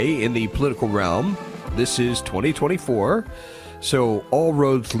today in the political realm. This is 2024, so all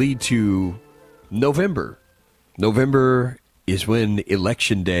roads lead to November. November is when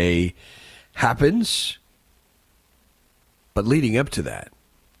Election Day happens, but leading up to that,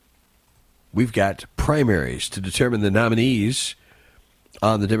 we've got primaries to determine the nominees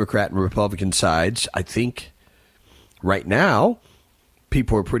on the Democrat and Republican sides. I think right now,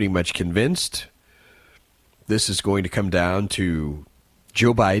 people are pretty much convinced this is going to come down to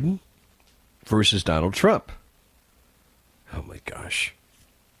Joe Biden versus Donald Trump. Oh my gosh.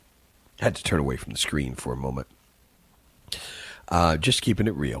 I had to turn away from the screen for a moment. Just keeping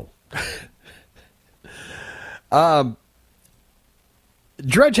it real.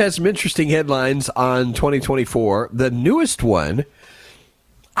 Drudge has some interesting headlines on 2024. The newest one,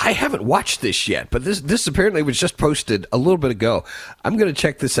 I haven't watched this yet, but this apparently was just posted a little bit ago. I'm going to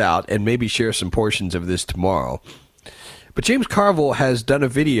check this out and maybe share some portions of this tomorrow. But James Carville has done a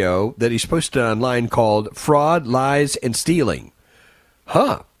video that he's posted online called Fraud, Lies, and Stealing.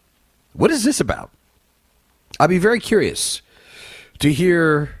 Huh. What is this about? I'll be very curious to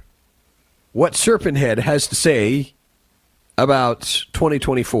hear what Serpent Head has to say about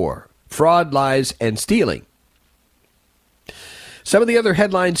 2024. Fraud, lies, and stealing. Some of the other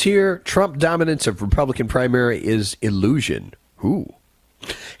headlines here. Trump dominance of Republican primary is illusion. Ooh.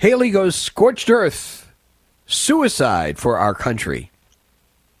 Haley goes scorched earth. Suicide for our country.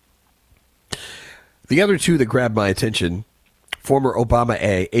 The other two that grabbed my attention. Former Obama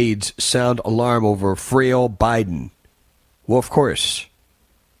aides sound alarm over frail Biden. Well, of course,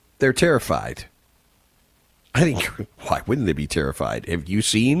 they're terrified. I think, why wouldn't they be terrified? Have you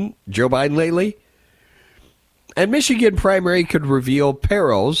seen Joe Biden lately? And Michigan primary could reveal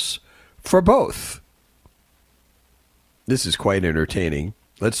perils for both. This is quite entertaining.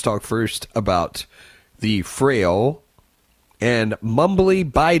 Let's talk first about the frail and mumbly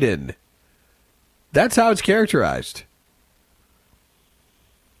Biden. That's how it's characterized.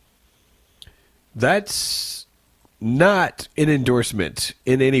 That's not an endorsement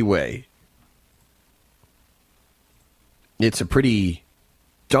in any way. It's a pretty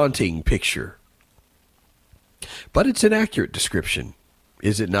daunting picture. But it's an accurate description,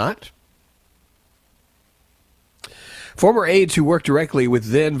 is it not? Former aides who worked directly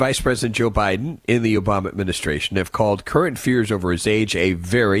with then Vice President Joe Biden in the Obama administration have called current fears over his age a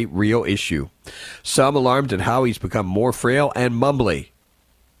very real issue. Some alarmed at how he's become more frail and mumbly.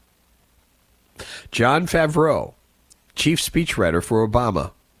 John Favreau, chief speechwriter for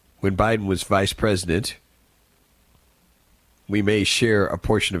Obama when Biden was vice president. We may share a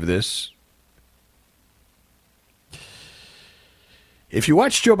portion of this. If you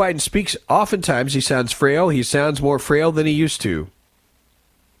watch Joe Biden speak, oftentimes he sounds frail. He sounds more frail than he used to.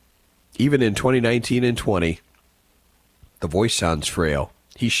 Even in 2019 and 20, the voice sounds frail.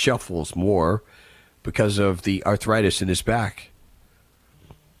 He shuffles more because of the arthritis in his back.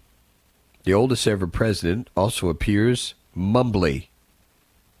 The oldest ever president also appears mumbly.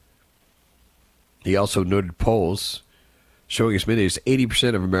 He also noted polls showing as many as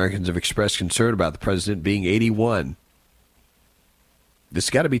 80% of Americans have expressed concern about the president being 81. This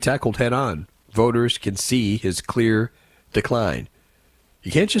has got to be tackled head on. Voters can see his clear decline.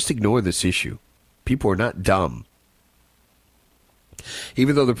 You can't just ignore this issue. People are not dumb.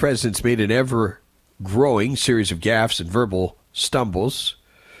 Even though the president's made an ever-growing series of gaffes and verbal stumbles,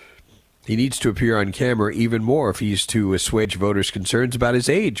 he needs to appear on camera even more if he's to assuage voters' concerns about his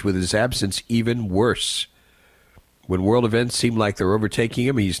age, with his absence even worse. When world events seem like they're overtaking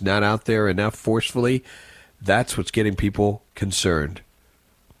him, he's not out there enough forcefully. That's what's getting people concerned.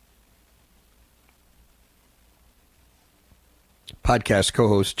 Podcast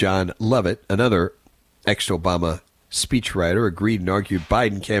co-host John Lovett, another ex-Obama speechwriter, agreed and argued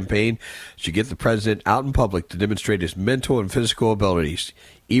Biden campaign should get the president out in public to demonstrate his mental and physical abilities,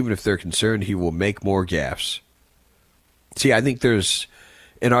 even if they're concerned he will make more gaffes. See, I think there's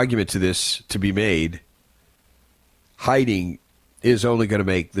an argument to this to be made. Hiding is only going to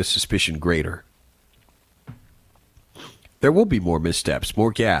make the suspicion greater. There will be more missteps,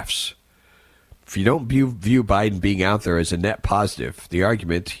 more gaffes. If you don't view Biden being out there as a net positive, the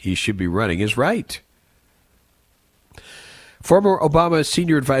argument he should be running is right. Former Obama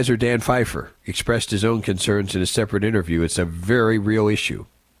senior advisor Dan Pfeiffer expressed his own concerns in a separate interview. It's a very real issue.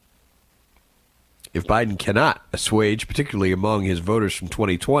 If Biden cannot assuage, particularly among his voters from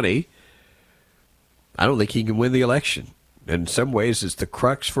 2020, I don't think he can win the election. In some ways, it's the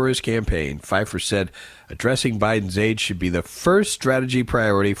crux for his campaign. Pfeiffer said addressing Biden's age should be the first strategy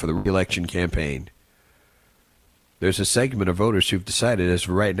priority for the re-election campaign. There's a segment of voters who've decided, as of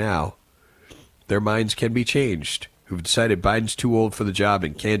right now, their minds can be changed, who've decided Biden's too old for the job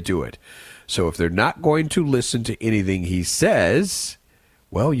and can't do it. So if they're not going to listen to anything he says,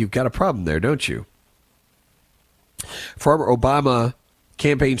 well, you've got a problem there, don't you? Former Obama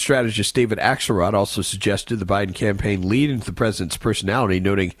campaign strategist David Axelrod also suggested the Biden campaign lead into the president's personality,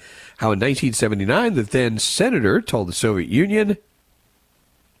 noting how in 1979 the then senator told the Soviet Union,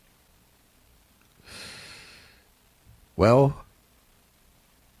 well,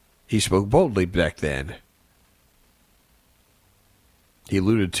 he spoke boldly back then. He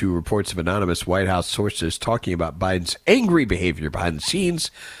alluded to reports of anonymous White House sources talking about Biden's angry behavior behind the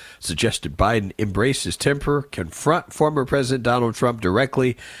scenes, suggested Biden embrace his temper, confront former President Donald Trump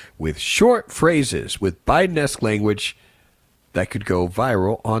directly with short phrases with Biden-esque language that could go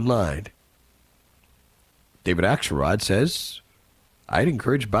viral online. David Axelrod says, I'd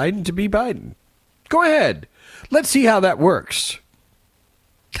encourage Biden to be Biden. Go ahead. Let's see how that works.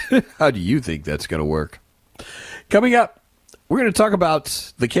 How do you think that's going to work? Coming up, we're going to talk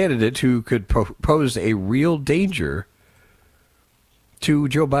about the candidate who could pose a real danger to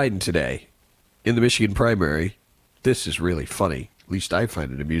Joe Biden today in the Michigan primary. This is really funny. At least I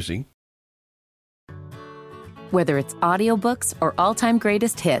find it amusing. Whether it's audiobooks or all-time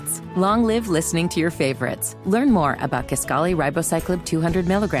greatest hits, long live listening to your favorites. Learn more about Kisqali Ribociclib 200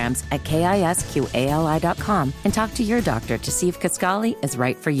 milligrams at KISQALI.com and talk to your doctor to see if Kisqali is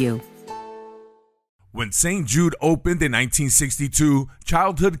right for you. When St. Jude opened in 1962,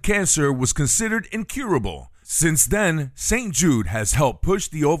 childhood cancer was considered incurable. Since then, St. Jude has helped push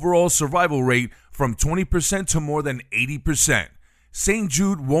the overall survival rate from 20% to more than 80%. St.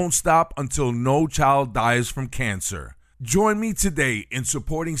 Jude won't stop until no child dies from cancer. Join me today in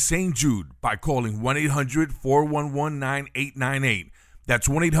supporting St. Jude by calling 1-800-411-9898. That's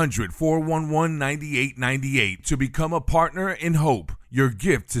 1-800-411-9898 to become a partner in hope. Your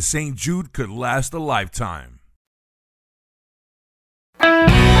gift to St. Jude could last a lifetime.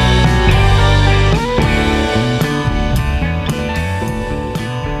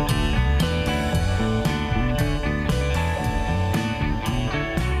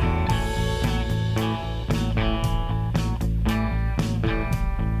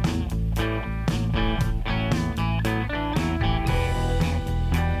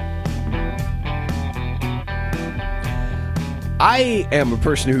 I am a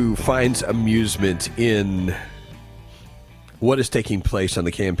person who finds amusement in what is taking place on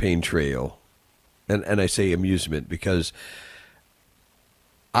the campaign trail. And I say amusement because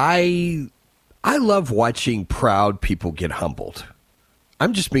I love watching proud people get humbled.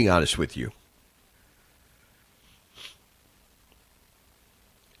 I'm just being honest with you.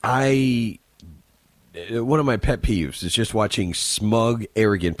 One of my pet peeves is just watching smug,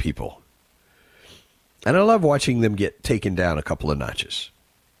 arrogant people. And I love watching them get taken down a couple of notches.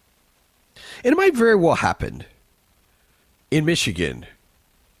 And it might very well happen in Michigan.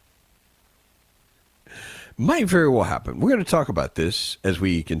 Might very well happen. We're going to talk about this as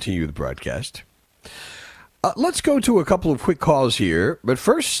we continue the broadcast. Let's go to a couple of quick calls here. But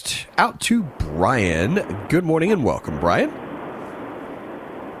first, out to Brian. Good morning and welcome, Brian.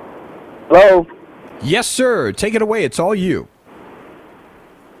 Hello? Yes, sir. Take it away. It's all you.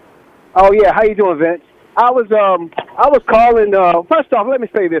 Oh, yeah. How you doing, Vince? I was calling. First off, let me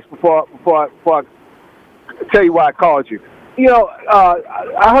say this before I tell you why I called you. You know,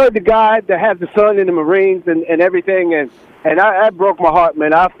 I heard the guy that has the son in the Marines and everything, and that broke my heart,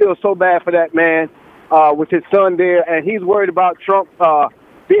 man. I feel so bad for that man with his son there, and he's worried about Trump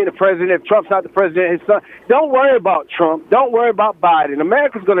being the president. If Trump's not the president, his son. Don't worry about Trump. Don't worry about Biden.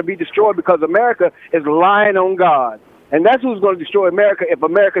 America's going to be destroyed because America is lying on God, and that's who's going to destroy America if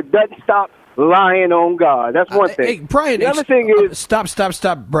America doesn't stop lying on God. That's one thing. Hey, Brian, the other thing is... Stop,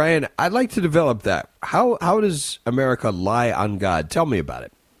 Brian. I'd like to develop that. How does America lie on God? Tell me about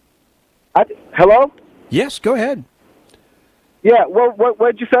it. Hello? Yes, go ahead. Yeah,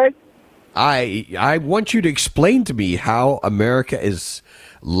 what'd you say? I want you to explain to me how America is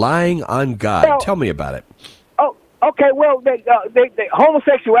lying on God. Well, tell me about it. Oh, okay. Well, they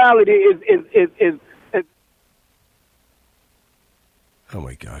homosexuality is Oh,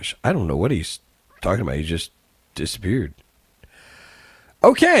 my gosh. I don't know what he's talking about. He just disappeared.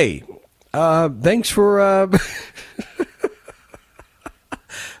 Okay. Thanks for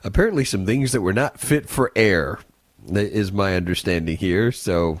apparently some things that were not fit for air is my understanding here.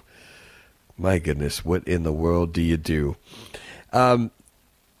 So, my goodness, what in the world do you do?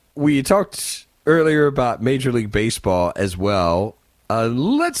 We talked earlier about Major League Baseball as well.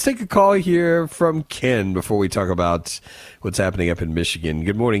 Let's take a call here from Ken before we talk about what's happening up in Michigan.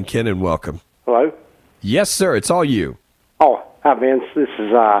 Good morning, Ken, and welcome. Hello? Yes, sir. It's all you. Oh, hi, Vince. This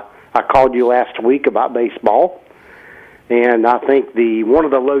is, I called you last week about baseball, and I think one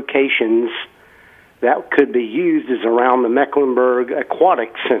of the locations that could be used is around the Mecklenburg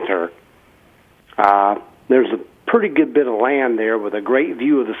Aquatic Center. There's a pretty good bit of land there with a great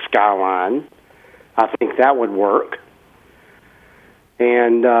view of the skyline. I think that would work.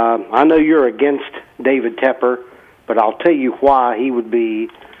 And I know you're against David Tepper, but I'll tell you why he would be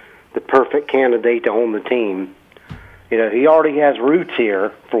the perfect candidate to own the team. You know, he already has roots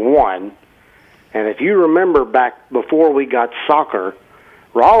here, for one. And if you remember back before we got soccer,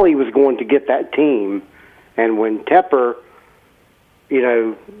 Raleigh was going to get that team. And when Tepper,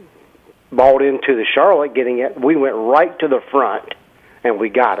 bought into the Charlotte getting it, we went right to the front, and we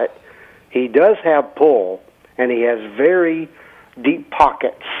got it. He does have pull, and he has very deep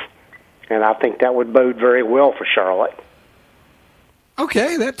pockets, and I think that would bode very well for Charlotte.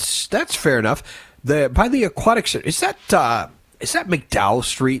 Okay, that's fair enough. By the aquatic center, is that McDowell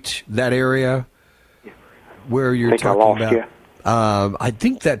Street, that area where you're talking about? You. I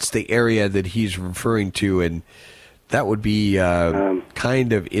think that's the area that he's referring to, and that would be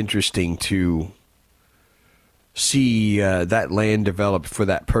kind of interesting to see that land developed for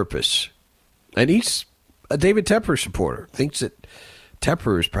that purpose. And he's a David Tepper supporter, thinks that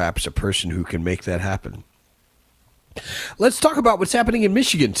Tepper is perhaps a person who can make that happen. Let's talk about what's happening in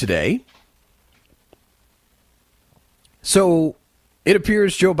Michigan today. So it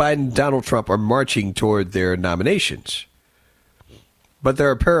appears Joe Biden and Donald Trump are marching toward their nominations. But there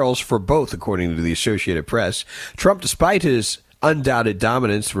are perils for both, according to the Associated Press. Trump, despite his undoubted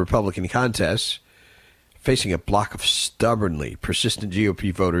dominance in Republican contests, facing a block of stubbornly persistent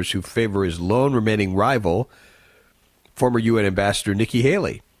GOP voters who favor his lone remaining rival, former UN Ambassador Nikki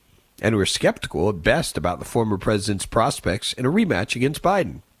Haley, and who are skeptical at best about the former president's prospects in a rematch against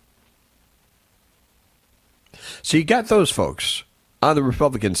Biden. So you got those folks on the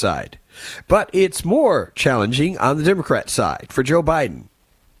Republican side. But it's more challenging on the Democrat side for Joe Biden.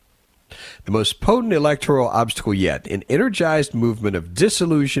 The most potent electoral obstacle yet, an energized movement of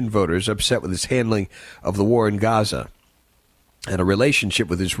disillusioned voters upset with his handling of the war in Gaza and a relationship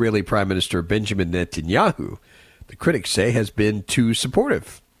with Israeli Prime Minister Benjamin Netanyahu, the critics say has been too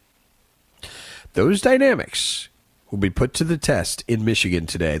supportive. Those dynamics will be put to the test in Michigan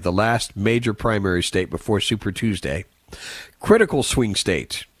today, the last major primary state before Super Tuesday, critical swing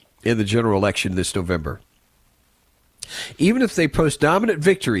state in the general election this November. Even if they post dominant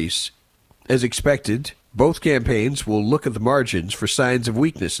victories, as expected, both campaigns will look at the margins for signs of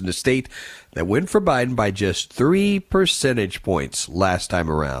weakness in a state that went for Biden by just 3 percentage points last time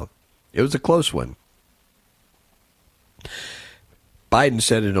around. It was a close one. Biden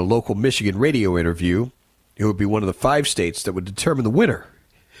said in a local Michigan radio interview it would be one of the 5 states that would determine the winner.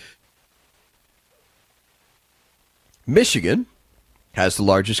 Michigan has the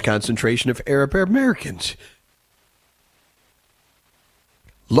largest concentration of Arab Americans.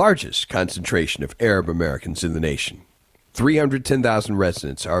 Largest concentration of Arab Americans in the nation. 310,000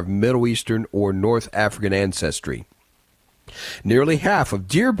 residents are of Middle Eastern or North African ancestry. Nearly half of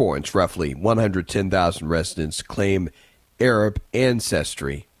Dearborn's roughly 110,000 residents claim Arab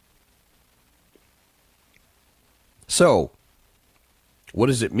ancestry. So, what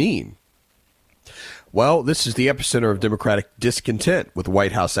does it mean? Well, this is the epicenter of Democratic discontent with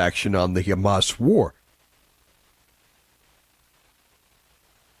White House action on the Hamas war.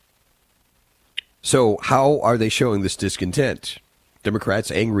 So how are they showing this discontent? Democrats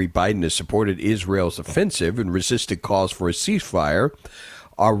angry Biden has supported Israel's offensive and resisted calls for a ceasefire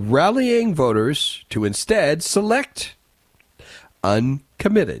are rallying voters to instead select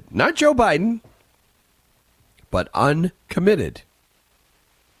uncommitted. Not Joe Biden, but uncommitted.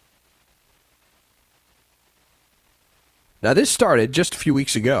 Now, this started just a few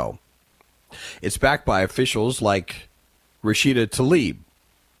weeks ago. It's backed by officials like Rashida Tlaib,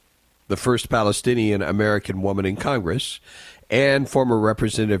 the first Palestinian American woman in Congress, and former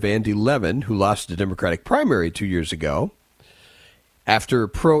Representative Andy Levin, who lost the Democratic primary 2 years ago, after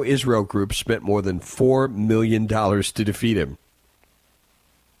pro-Israel groups spent more than $4 million to defeat him.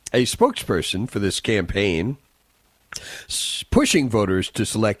 A spokesperson for this campaign pushing voters to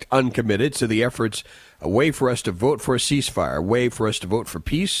select uncommitted, so the efforts a way for us to vote for a ceasefire, a way for us to vote for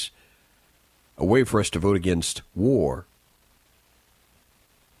peace, a way for us to vote against war.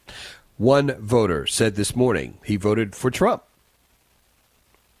 One voter said this morning he voted for Trump,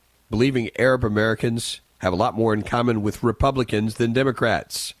 believing Arab Americans have a lot more in common with Republicans than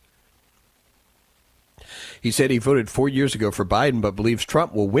Democrats. He said he voted 4 years ago for Biden, but believes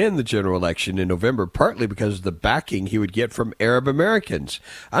Trump will win the general election in November, partly because of the backing he would get from Arab Americans.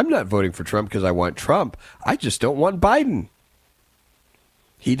 I'm not voting for Trump because I want Trump. I just don't want Biden.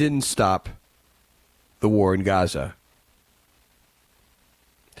 He didn't stop the war in Gaza.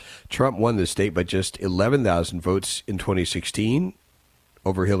 Trump won the state by just 11,000 votes in 2016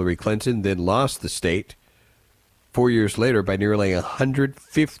 over Hillary Clinton, then lost the state 4 years later by nearly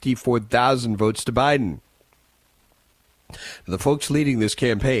 154,000 votes to Biden. The folks leading this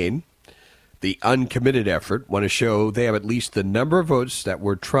campaign, the uncommitted effort, want to show they have at least the number of votes that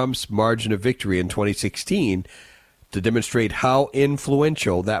were Trump's margin of victory in 2016 to demonstrate how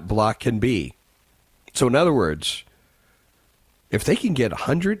influential that bloc can be. So in other words, if they can get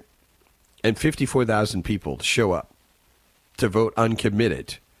 154,000 people to show up to vote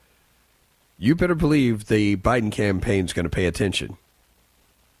uncommitted, you better believe the Biden campaign is going to pay attention.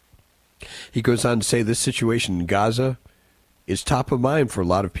 He goes on to say this situation in Gaza is top of mind for a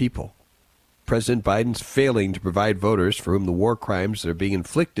lot of people. President Biden's failing to provide voters for whom the war crimes that are being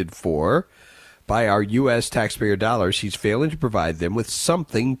inflicted for by our U.S. taxpayer dollars, he's failing to provide them with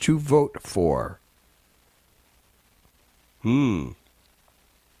something to vote for.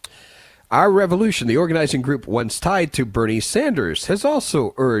 Our Revolution, the organizing group once tied to Bernie Sanders, has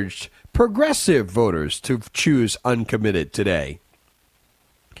also urged progressive voters to choose uncommitted today.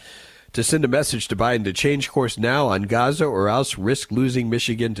 To send a message to Biden to change course now on Gaza or else risk losing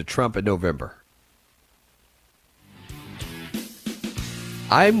Michigan to Trump in November.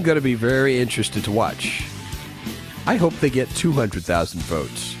 I'm going to be very interested to watch. I hope they get 200,000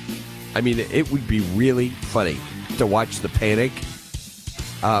 votes. I mean, it would be really funny to watch the panic.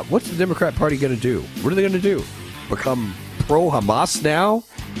 What's the Democrat Party going to do? What are they going to do? Become pro-Hamas now?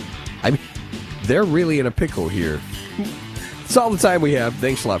 I mean, they're really in a pickle here. That's all the time we have.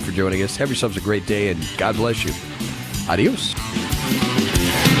 Thanks a lot for joining us. Have yourselves a great day, and God bless you. Adios.